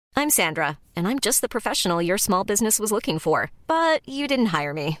I'm Sandra, and I'm just the professional your small business was looking for. But you didn't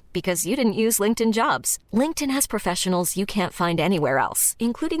hire me because you didn't use LinkedIn Jobs. LinkedIn has professionals you can't find anywhere else,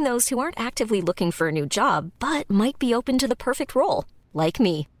 including those who aren't actively looking for a new job, but might be open to the perfect role, like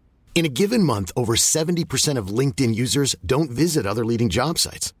me. In a given month, over 70% of LinkedIn users don't visit other leading job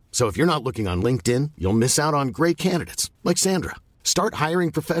sites. So if you're not looking on LinkedIn, you'll miss out on great candidates like Sandra. Start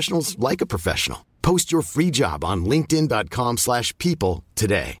hiring professionals like a professional. Post your free job on linkedin.com/people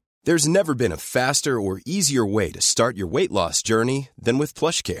today. There's never been a faster or easier way to start your weight loss journey than with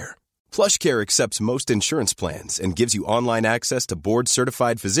PlushCare. PlushCare accepts most insurance plans and gives you online access to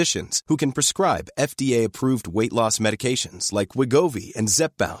board-certified physicians who can prescribe FDA-approved weight loss medications like Wegovy and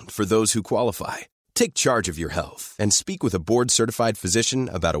Zepbound for those who qualify. Take charge of your health and speak with a board-certified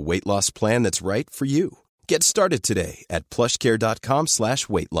physician about a weight loss plan that's right for you. Get started today at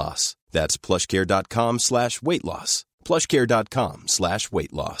plushcare.com/weight loss. That's plushcare.com/weight loss.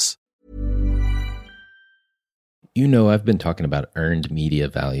 plushcare.com/weight loss. You know, I've been talking about earned media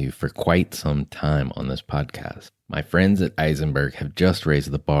value for quite some time on this podcast. My friends at Eisenberg have just raised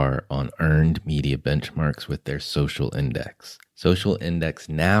the bar on earned media benchmarks with their Social Index. Social Index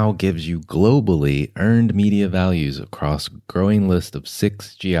now gives you globally earned media values across a growing list of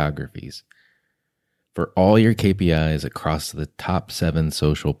 6 geographies for all your KPIs across the top 7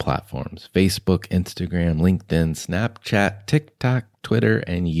 social platforms: Facebook, Instagram, LinkedIn, Snapchat, TikTok, Twitter,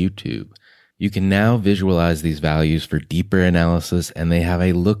 and YouTube. You can now visualize these values for deeper analysis, and they have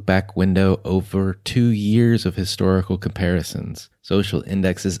a look-back window over 2 years of historical comparisons. Social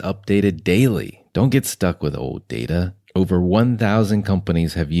Index is updated daily. Don't get stuck with old data. Over 1,000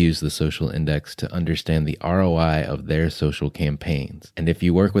 companies have used the Social Index to understand the ROI of their social campaigns. And if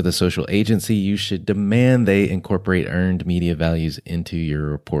you work with a social agency, you should demand they incorporate earned media values into your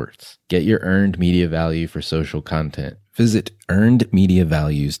reports. Get your earned media value for social content. Visit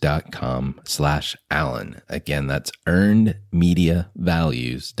earnedmediavalues.com/Alan. Again, that's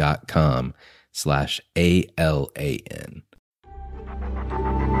earnedmediavalues.com/ALAN.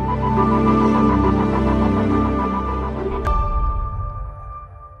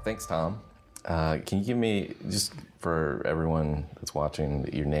 Thanks, Tom. Can you give me, just for everyone that's watching,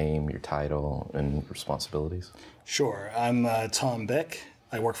 your name, your title, and responsibilities? Sure. I'm Tom Bick.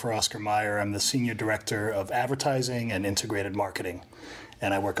 I work for Oscar Mayer. I'm the Senior Director of Advertising and Integrated Marketing.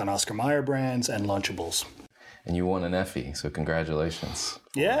 And I work on Oscar Mayer brands and Lunchables. And you won an Effie, so congratulations.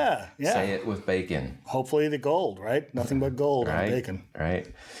 Yeah. Say it with bacon. Hopefully the gold, right? Nothing but gold on bacon. Right.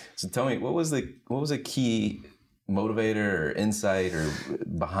 So tell me, what was the key motivator or insight or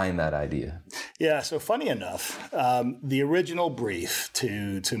behind that idea? Yeah, so funny enough, the original brief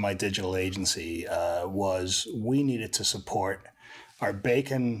to my digital agency was we needed to support our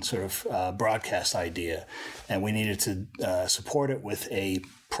bacon sort of broadcast idea, and we needed to support it with a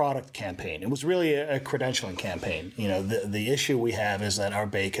product campaign. It was really a credentialing campaign. You know, the issue we have is that our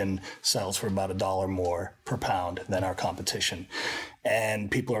bacon sells for about $1 more per pound than our competition. And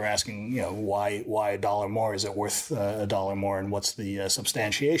people are asking, you know, why $1 more? Is it worth $1 more? And what's the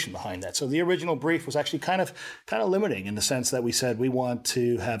substantiation behind that? So the original brief was actually kind of limiting in the sense that we said we want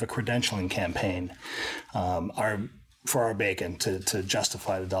to have a credentialing campaign for our bacon to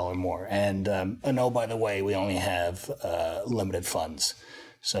justify the $1 more. And oh, by the way, we only have limited funds.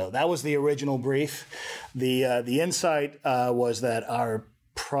 So that was the original brief. The insight was that our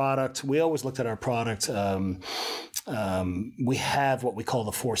product, we always looked at our product. We have what we call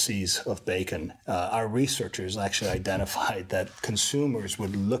the 4 C's of bacon. Our researchers actually identified that consumers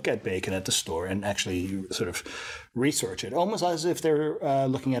would look at bacon at the store and actually sort of research it, almost as if they're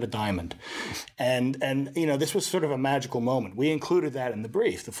looking at a diamond. And you know, this was sort of a magical moment. We included that in the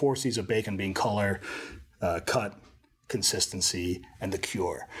brief, the 4 C's of bacon being color, cut, consistency, and the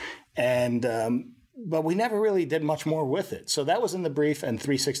cure. And but we never really did much more with it. So that was in the brief, and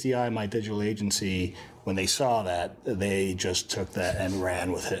 360i, my digital agency, when they saw that, they just took that and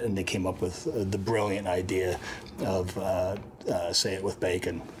ran with it, and they came up with the brilliant idea of Say It With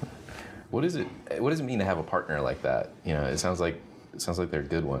Bacon. What does it mean to have a partner like that? You know, it sounds like they're a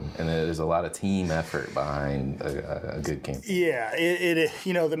good one, and there's a lot of team effort behind a good campaign. Yeah, it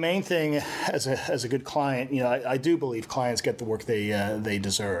you know, the main thing as a good client, you know, I do believe clients get the work they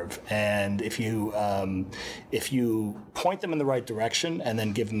deserve, and if you point them in the right direction and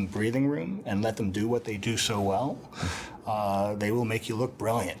then give them breathing room and let them do what they do so well, they will make you look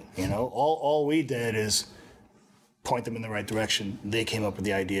brilliant. You know, all we did is point them in the right direction. They came up with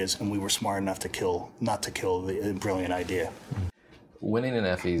the ideas, and we were smart enough not to kill the brilliant idea. Winning an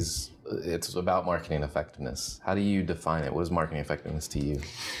Effie's, it's about marketing effectiveness. How do you define it? What is marketing effectiveness to you?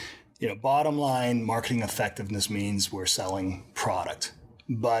 You know, bottom line, marketing effectiveness means we're selling product.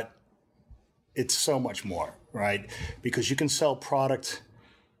 but it's so much more, right? Because you can sell product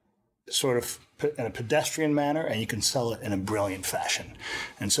sort of in a pedestrian manner, and you can sell it in a brilliant fashion.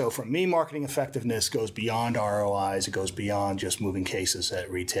 And so for me, marketing effectiveness goes beyond ROIs. It goes beyond just moving cases at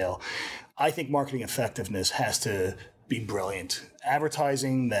retail. I think marketing effectiveness has to be brilliant.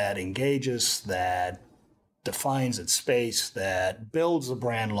 Advertising that engages, that defines its space, that builds the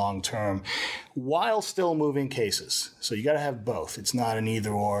brand long term while still moving cases. So you got to have both. It's not an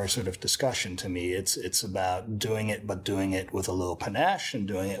either or sort of discussion to me. It's about doing it, but doing it with a little panache and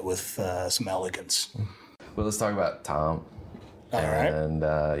doing it with some elegance. Well, let's talk about Tom. All right. And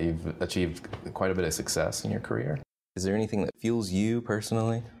you've achieved quite a bit of success in your career. Is there anything that fuels you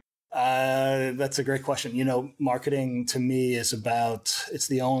personally? That's a great question. You know, marketing to me is about, it's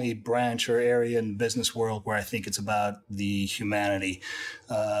the only branch or area in the business world where I think it's about the humanity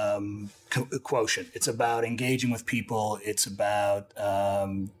quotient. It's about engaging with people. It's about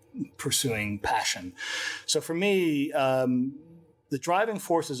pursuing passion. So for me, the driving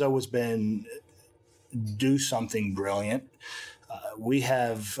force has always been do something brilliant. We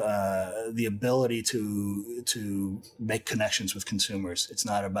have the ability to make connections with consumers. It's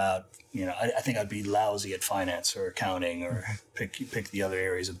not about, you know, I think I'd be lousy at finance or accounting or pick the other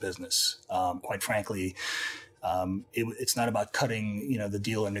areas of business. Quite frankly, it's not about cutting, you know, the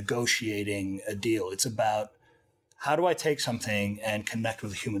deal or negotiating a deal. It's about how do I take something and connect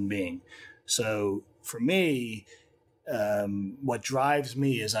with a human being? So for me, what drives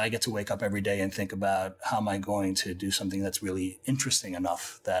me is I get to wake up every day and think about how am I going to do something that's really interesting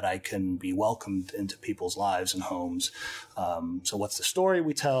enough that I can be welcomed into people's lives and homes. So what's the story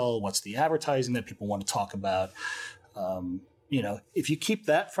we tell? What's the advertising that people want to talk about? You know, if you keep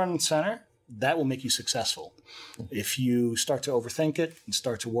that front and center, that will make you successful. If you start to overthink it and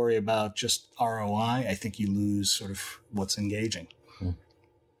start to worry about just ROI, I think you lose sort of what's engaging.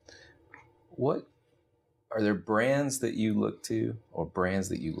 What are there brands that you look to or brands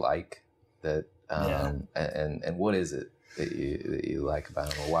that you like that, and what is it that you like about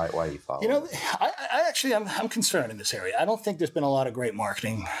them, or why do you follow? You know, I'm concerned in this area. I don't think there's been a lot of great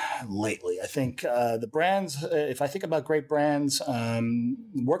marketing lately. I think the brands, if I think about great brands,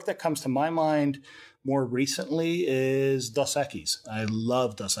 work that comes to my mind more recently is Dos Equis. I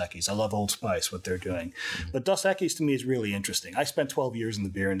love Dos Equis. I love Old Spice, what they're doing. But Dos Equis to me is really interesting. I spent 12 years in the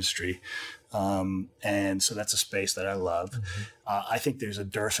beer industry. And so that's a space that I love. I think there's a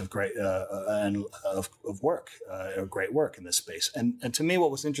dearth of great of work, or great work in this space. And to me, what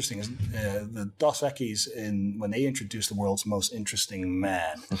was interesting is the Dos Equis when they introduced the world's most interesting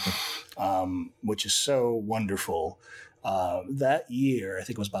man, which is so wonderful. That year, I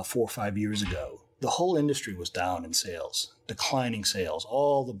think it was about 4 or 5 years ago, the whole industry was down in sales, declining sales.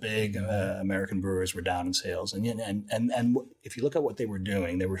 All the big American brewers were down in sales. And if you look at what they were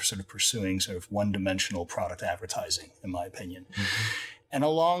doing, they were sort of pursuing sort of one-dimensional product advertising, in my opinion. And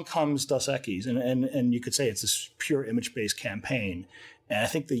along comes Dos Equis, and you could say it's this pure image-based campaign. And I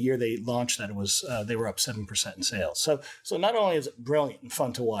think the year they launched that, it was they were up 7% in sales. So not only is it brilliant and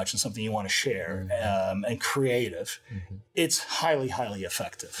fun to watch and something you want to share and creative, it's highly, highly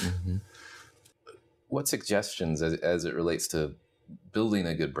effective. What suggestions as it relates to building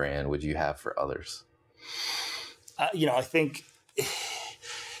a good brand would you have for others? You know, I think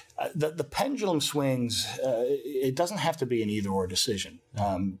the pendulum swings. It doesn't have to be an either or decision.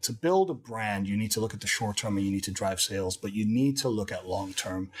 To build a brand, you need to look at the short term and you need to drive sales, but you need to look at long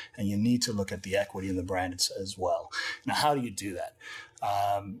term and you need to look at the equity in the brand as well. Now, how do you do that?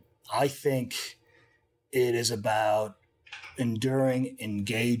 I think it is about enduring,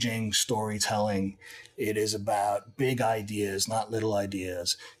 engaging storytelling. It is about big ideas, not little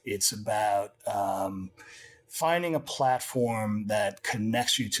ideas. It's about finding a platform that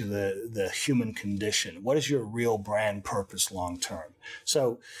connects you to the human condition. What is your real brand purpose long term?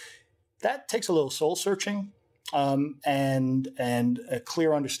 So that takes a little soul searching and a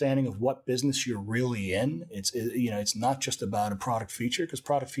clear understanding of what business you're really in. It's not just about a product feature, because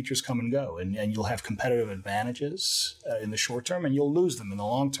product features come and go, and you'll have competitive advantages in the short term and you'll lose them in the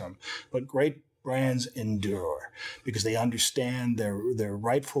long term. But great brands endure because they understand their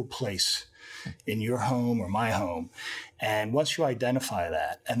rightful place in your home or my home. And once you identify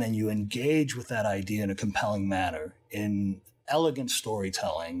that and then you engage with that idea in a compelling manner, in elegant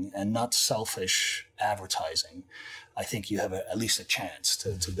storytelling and not selfish advertising, I think you have at least a chance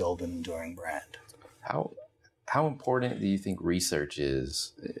to build an enduring brand. How How important do you think research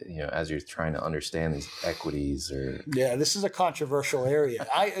is, as you're trying to understand these equities? Yeah, this is a controversial area.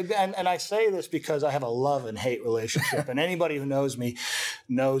 I say this because I have a love and hate relationship, and anybody who knows me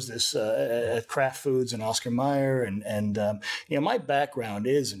knows this at Kraft Foods and Oscar Mayer, and my background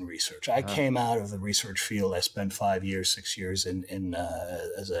is in research. I came out of the research field. I spent 6 years in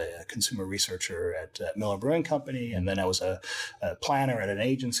as a consumer researcher at Miller Brewing Company, and then I was a planner at an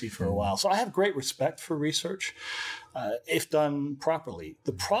agency for a while. So I have great respect for research. If done properly.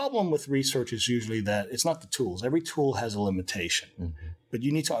 The problem with research is usually that it's not the tools. Every tool has a limitation, but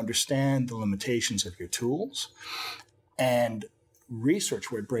you need to understand the limitations of your tools. And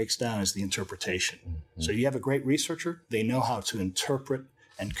research, where it breaks down, is the interpretation. So you have a great researcher, they know how to interpret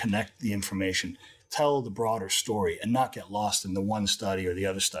and connect the information, tell the broader story, and not get lost in the one study or the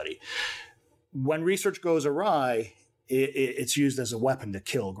other study. When research goes awry, it's used as a weapon to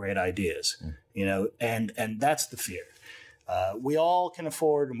kill great ideas, and that's the fear. We all can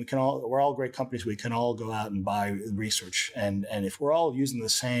afford, and we're all great companies. We can all go out and buy research. And if we're all using the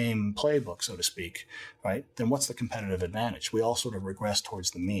same playbook, so to speak, right, then what's the competitive advantage? We all sort of regress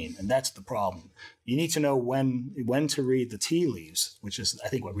towards the mean. And that's the problem. You need to know when to read the tea leaves, which is, I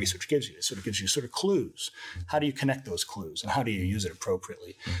think, what research gives you. It sort of gives you sort of clues. How do you connect those clues, and how do you use it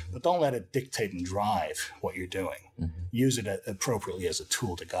appropriately? But don't let it dictate and drive what you're doing. Use it appropriately as a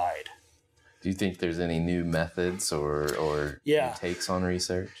tool to guide. Do you think there's any new methods or new takes on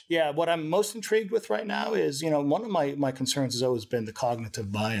research? Yeah, what I'm most intrigued with right now is, one of my concerns has always been the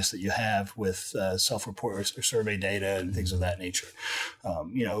cognitive bias that you have with self-report or survey data and things of that nature.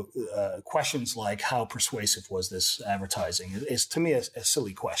 Questions like how persuasive was this advertising is to me a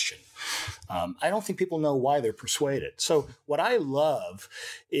silly question. I don't think people know why they're persuaded. So what I love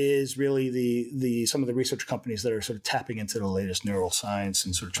is really the some of the research companies that are sort of tapping into the latest neuroscience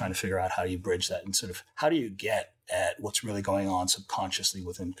and sort of trying to figure out how you bridge that and sort of how do you get at what's really going on subconsciously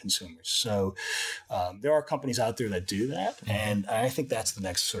within consumers. So there are companies out there that do that, and I think that's the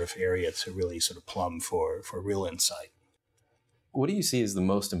next sort of area to really sort of plumb for real insight. What do you see as the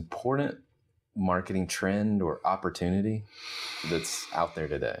most important marketing trend or opportunity that's out there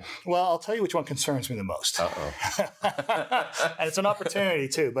today? Well, I'll tell you which one concerns me the most. And it's an opportunity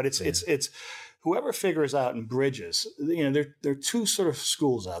too, but it's whoever figures out and bridges. There are two sort of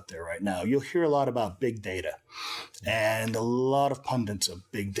schools out there right now. You'll hear a lot about big data and a lot of pundits of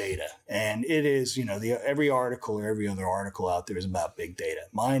big data. And it is, every article or every other article out there is about big data,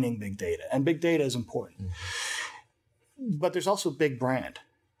 mining big data. And big data is important. But there's also big brand.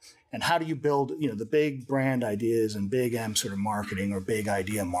 And how do you build, the big brand ideas and big M sort of marketing or big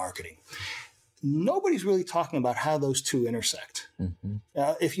idea marketing? Nobody's really talking about how those two intersect.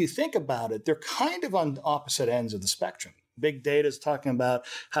 If you think about it, they're kind of on opposite ends of the spectrum. Big data is talking about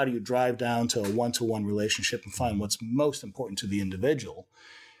how do you drive down to a one-to-one relationship and find what's most important to the individual.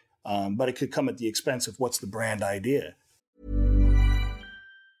 But it could come at the expense of what's the brand idea.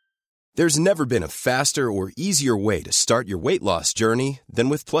 There's never been a faster or easier way to start your weight loss journey than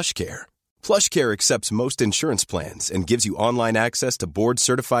with PlushCare. PlushCare accepts most insurance plans and gives you online access to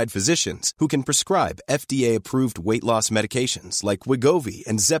board-certified physicians who can prescribe FDA-approved weight loss medications like Wegovy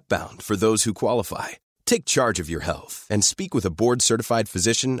and Zepbound for those who qualify. Take charge of your health and speak with a board-certified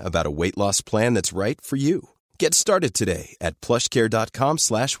physician about a weight loss plan that's right for you. Get started today at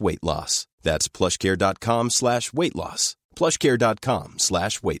plushcare.com/weight-loss. That's plushcare.com/weight-loss.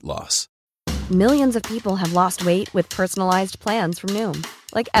 plushcare.com/weight-loss. Millions of people have lost weight with personalized plans from Noom.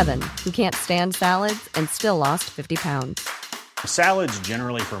 Like Evan, who can't stand salads and still lost 50 pounds. Salads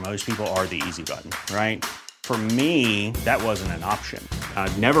generally for most people are the easy button, right? For me, that wasn't an option.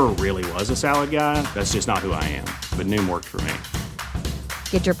 I never really was a salad guy. That's just not who I am. But Noom worked for me.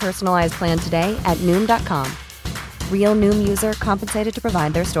 Get your personalized plan today at Noom.com. Real Noom user compensated to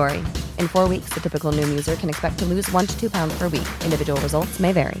provide their story. In 4 weeks, the typical Noom user can expect to lose 1 to 2 pounds per week. Individual results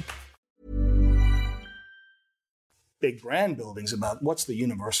may vary. Big brand building's about what's the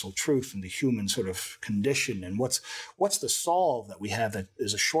universal truth and the human sort of condition, and what's the solve that we have that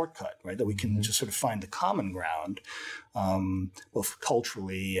is a shortcut, right? That we can just sort of find the common ground, both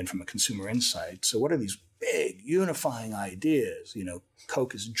culturally and from a consumer insight. So what are these big unifying ideas?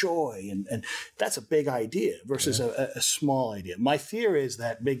 Coke is joy, and that's a big idea versus a small idea. My fear is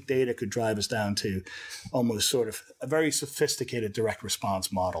that big data could drive us down to almost sort of a very sophisticated direct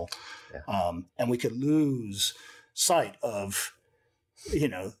response model, and we could lose sight of,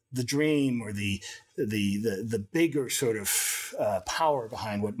 the dream or the bigger sort of power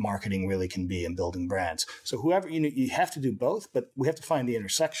behind what marketing really can be in building brands. So whoever, you have to do both, but we have to find the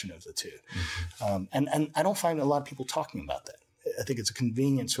intersection of the two. And I don't find a lot of people talking about that. I think it's a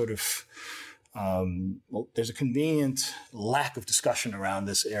convenient sort of Well, there's a convenient lack of discussion around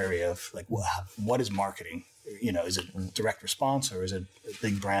this area of like, well, what is marketing? Is it direct response or is it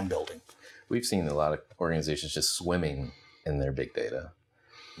big brand building? We've seen a lot of organizations just swimming in their big data,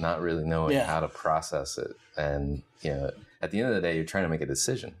 not really knowing how to process it. And, at the end of the day, you're trying to make a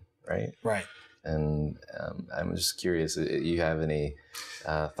decision, right? Right. And I'm just curious, you have any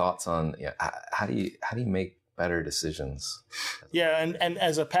thoughts on how do you make better decisions? Yeah, and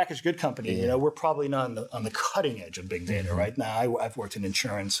as a packaged good company, we're probably not on the cutting edge of big data right now. I've worked in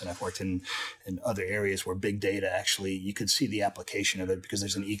insurance and I've worked in other areas where big data actually you could see the application of it because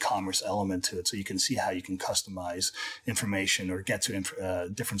there's an e-commerce element to it, so you can see how you can customize information or get to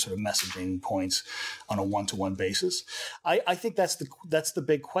different sort of messaging points on a one-to-one basis. I think that's the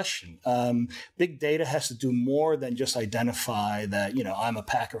big question. Big data has to do more than just identify that I'm a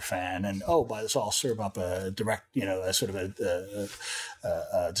Packer fan and by this I'll serve up a direct a sort of a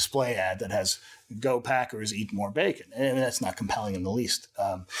display ad that has "Go Packers, eat more bacon." And that's not compelling in the least.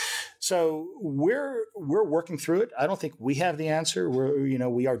 So we're working through it. I don't think we have the answer.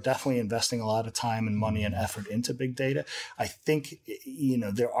 We are definitely investing a lot of time and money and effort into big data. I think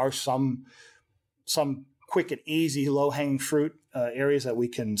there are some quick and easy, low hanging fruit areas that we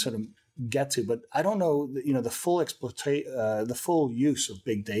can sort of get to, but I don't know. The full use of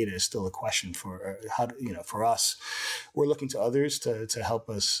big data is still a question for for us. We're looking to others to help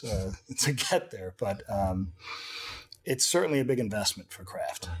us to get there, but it's certainly a big investment for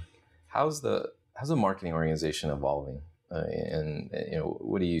Kraft. How's the marketing organization evolving, and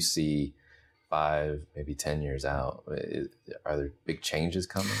what do you see 5, maybe 10 years out? Are there big changes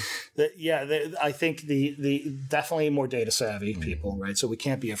coming? I think the definitely more data savvy people, right? So we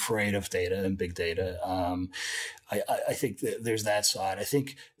can't be afraid of data and big data. I think that there's that side. I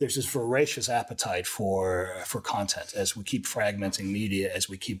think there's this voracious appetite for content as we keep fragmenting media, as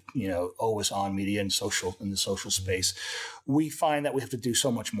we keep always on media and in the social space. We find that we have to do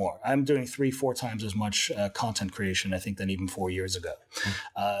so much more. I'm doing 3-4 times as much content creation, I think, than even 4 years ago.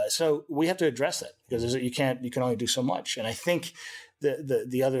 So we have to address that because you can only do so much. And I think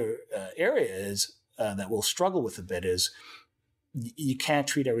the other area is that we'll struggle with a bit is you can't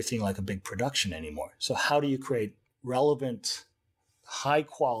treat everything like a big production anymore. So how do you create relevant, high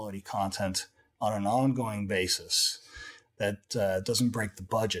quality content on an ongoing basis that doesn't break the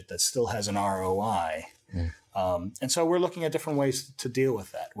budget, that still has an ROI? And so we're looking at different ways to deal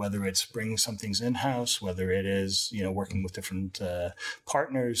with that, whether it's bringing some things in-house, whether it is, working with different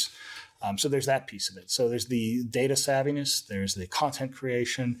partners. So there's that piece of it. So there's the data savviness, there's the content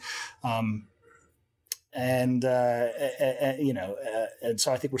creation, and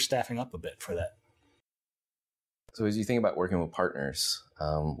so I think we're staffing up a bit for that. So as you think about working with partners,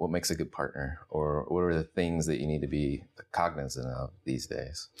 what makes a good partner, or what are the things that you need to be cognizant of these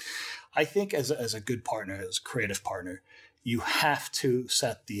days? I think as a good partner, as a creative partner, you have to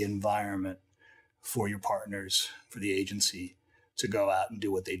set the environment for your partners, for the agency, to go out and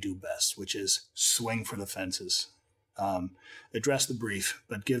do what they do best, which is swing for the fences. Address the brief,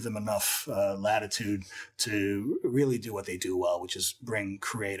 but give them enough latitude to really do what they do well, which is bring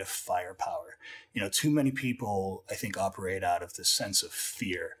creative firepower. Too many people, I think, operate out of this sense of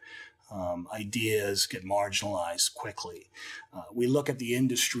fear. Ideas get marginalized quickly. We look at the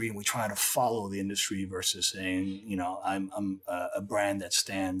industry and we try to follow the industry versus saying, I'm a brand that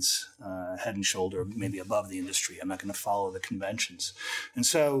stands head and shoulder, maybe above the industry. I'm not going to follow the conventions. And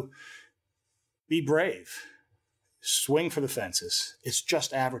so be brave. Swing for the fences. It's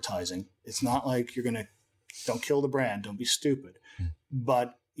just advertising. It's not like don't kill the brand. Don't be stupid.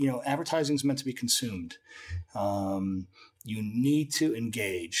 But, advertising is meant to be consumed. You need to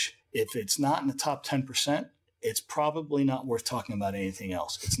engage. If it's not in the top 10%, it's probably not worth talking about anything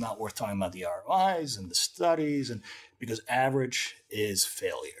else. It's not worth talking about the ROIs and the studies, because average is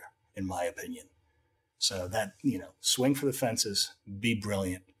failure, in my opinion. So that, swing for the fences, be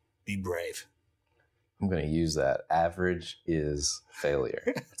brilliant, be brave. I'm going to use that. Average is failure.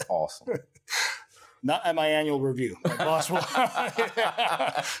 It's awesome. Not at my annual review. My boss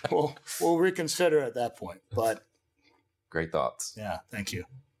will reconsider at that point. But great thoughts. Yeah, thank you.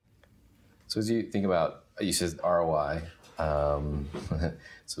 So as you think about, you said ROI,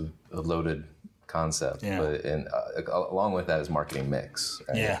 it's a loaded concept, but along with that is marketing mix.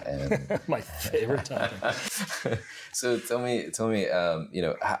 Right? Yeah, and my favorite topic. So tell me,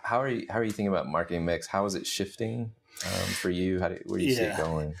 how are you thinking about marketing mix? How is it shifting? for you? Where do you see it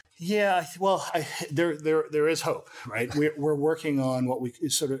going? Yeah, well, there is hope, right? We're working on what we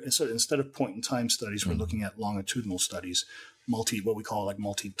sort of instead of point in time studies, we're looking at longitudinal studies, what we call like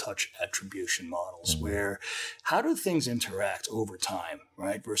multi-touch attribution models, where how do things interact over time,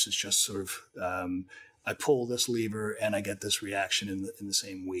 right? Versus just sort of I pull this lever and I get this reaction in the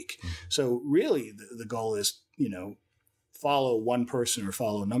same week. So really, the goal is follow one person or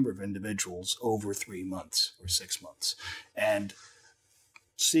follow a number of individuals over 3 months or 6 months, and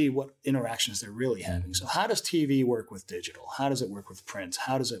see what interactions they're really having. So how does TV work with digital? How does it work with print?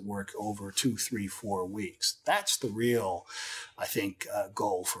 How does it work over 2, 3, 4 weeks? That's the real, I think,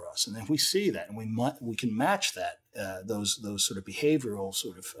 goal for us. And if we see that and we can match that, those sort of behavioral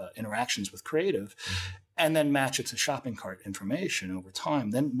sort of interactions with creative, and then match it to shopping cart information over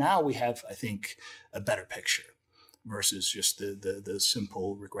time, then now we have, I think, a better picture versus just the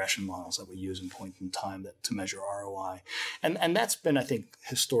simple regression models that we use in point in time to measure ROI. And that's been, I think,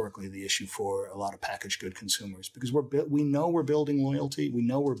 historically the issue for a lot of packaged good consumers, because we know we're building loyalty, we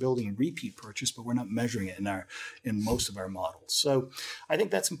know we're building a repeat purchase, but we're not measuring it in most of our models. So I think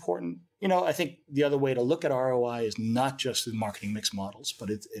that's important. I think the other way to look at ROI is not just the marketing mix models,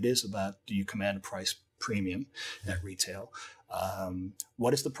 but it is about, do you command a price premium at retail?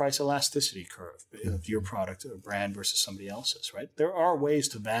 What is the price elasticity curve of your product or brand versus somebody else's, right? There are ways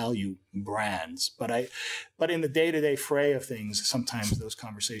to value brands, but in the day-to-day fray of things, sometimes those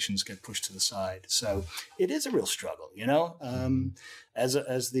conversations get pushed to the side. So it is a real struggle,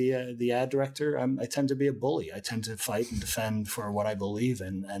 As the ad director, I tend to be a bully. I tend to fight and defend for what I believe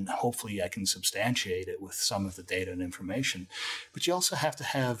in, and hopefully I can substantiate it with some of the data and information. But you also have to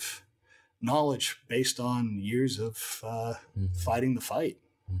have knowledge based on years of fighting the fight.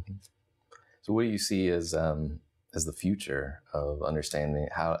 So what do you see as the future of understanding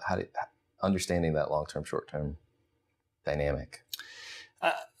understanding that long-term, short-term dynamic?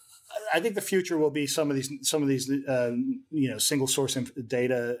 I think the future will be some of these single source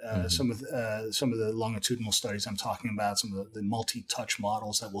data, some of the longitudinal studies I'm talking about, some of the multi-touch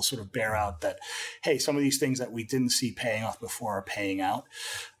models that will sort of bear out that, hey, some of these things that we didn't see paying off before are paying out.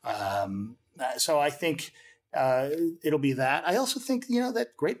 So I think it'll be that. I also think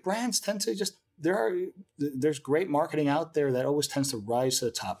that great brands tend to there's great marketing out there that always tends to rise to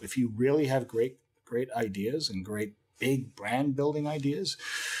the top. If you really have great ideas and great big brand building ideas,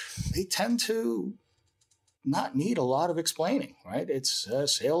 they tend to not need a lot of explaining, right? It's the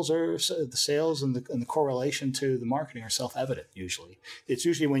sales and the correlation to the marketing are self-evident usually. It's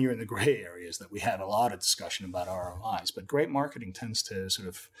usually when you're in the gray areas that we have a lot of discussion about ROIs, but great marketing tends to sort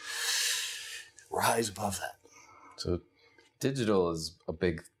of rise above that. So digital is a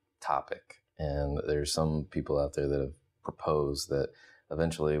big topic, and there's some people out there that have proposed that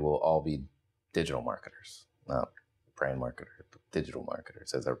eventually we'll all be digital marketers, not brand marketers, but digital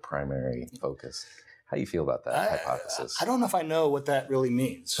marketers as our primary focus. How do you feel about that hypothesis? I don't know if I know what that really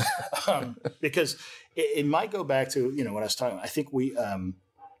means, because it might go back to what I was talking about. I think we can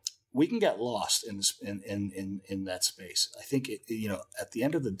get lost in that space. I think at the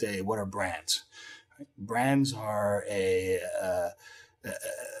end of the day, what are brands? Right? Brands are an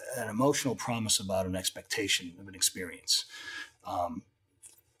emotional promise about an expectation of an experience.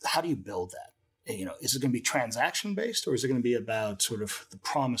 How do you build that? Is it going to be transaction based, or is it going to be about sort of the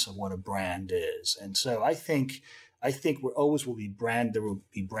promise of what a brand is? And so I think there will be brand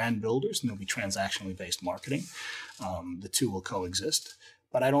builders, and there'll be transactionally based marketing. The two will coexist,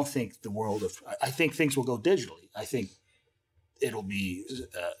 but I don't think I think things will go digitally. I think it'll be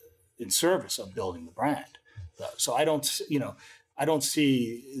in service of building the brand. So I don't think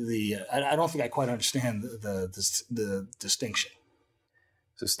I quite understand the distinction.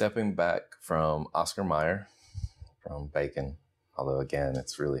 So stepping back from Oscar Mayer, from bacon, although again,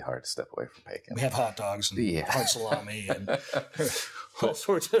 it's really hard to step away from bacon. We have hot dogs and hard salami and all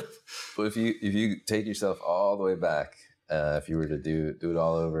sorts of. But if you take yourself all the way back, if you were to do it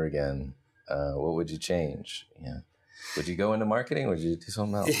all over again, what would you change? Yeah. Would you go into marketing, or would you do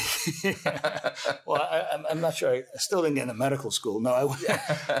something else? Well, I'm not sure. I still didn't get into medical school. No,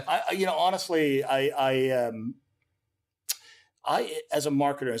 honestly, I, as a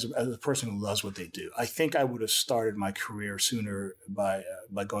marketer, as a person who loves what they do, I think I would have started my career sooner by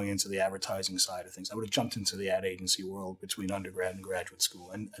going into the advertising side of things. I would have jumped into the ad agency world between undergrad and graduate school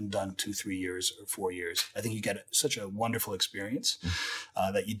and done 2, 3 years or 4 years. I think you get such a wonderful experience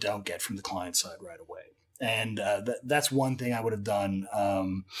that you don't get from the client side right away. And that's one thing I would have done.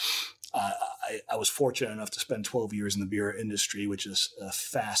 I was fortunate enough to spend 12 years in the beer industry, which is a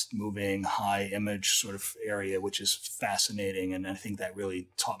fast-moving, high-image sort of area, which is fascinating. And I think that really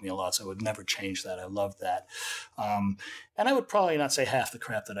taught me a lot. So I would never change that. I loved that. And I would probably not say half the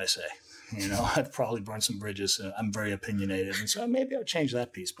crap that I say. I'd probably burn some bridges. I'm very opinionated. And so maybe I would change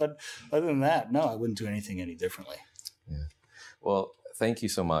that piece. But other than that, no, I wouldn't do anything any differently. Yeah. Well, thank you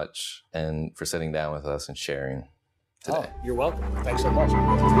so much and for sitting down with us and sharing today. Oh, you're welcome. Thanks so much. I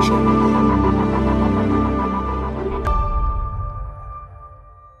really appreciate it.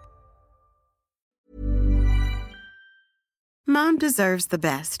 Mom deserves the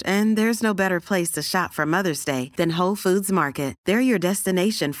best, and there's no better place to shop for Mother's Day than Whole Foods Market. They're your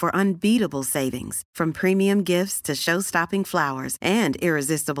destination for unbeatable savings, from premium gifts to show-stopping flowers and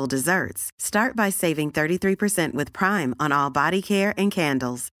irresistible desserts. Start by saving 33% with Prime on all body care and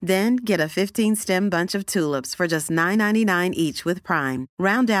candles. Then get a 15-stem bunch of tulips for just $9.99 each with Prime.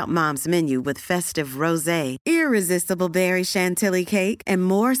 Round out Mom's menu with festive rosé, irresistible berry chantilly cake, and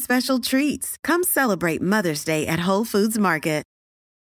more special treats. Come celebrate Mother's Day at Whole Foods Market.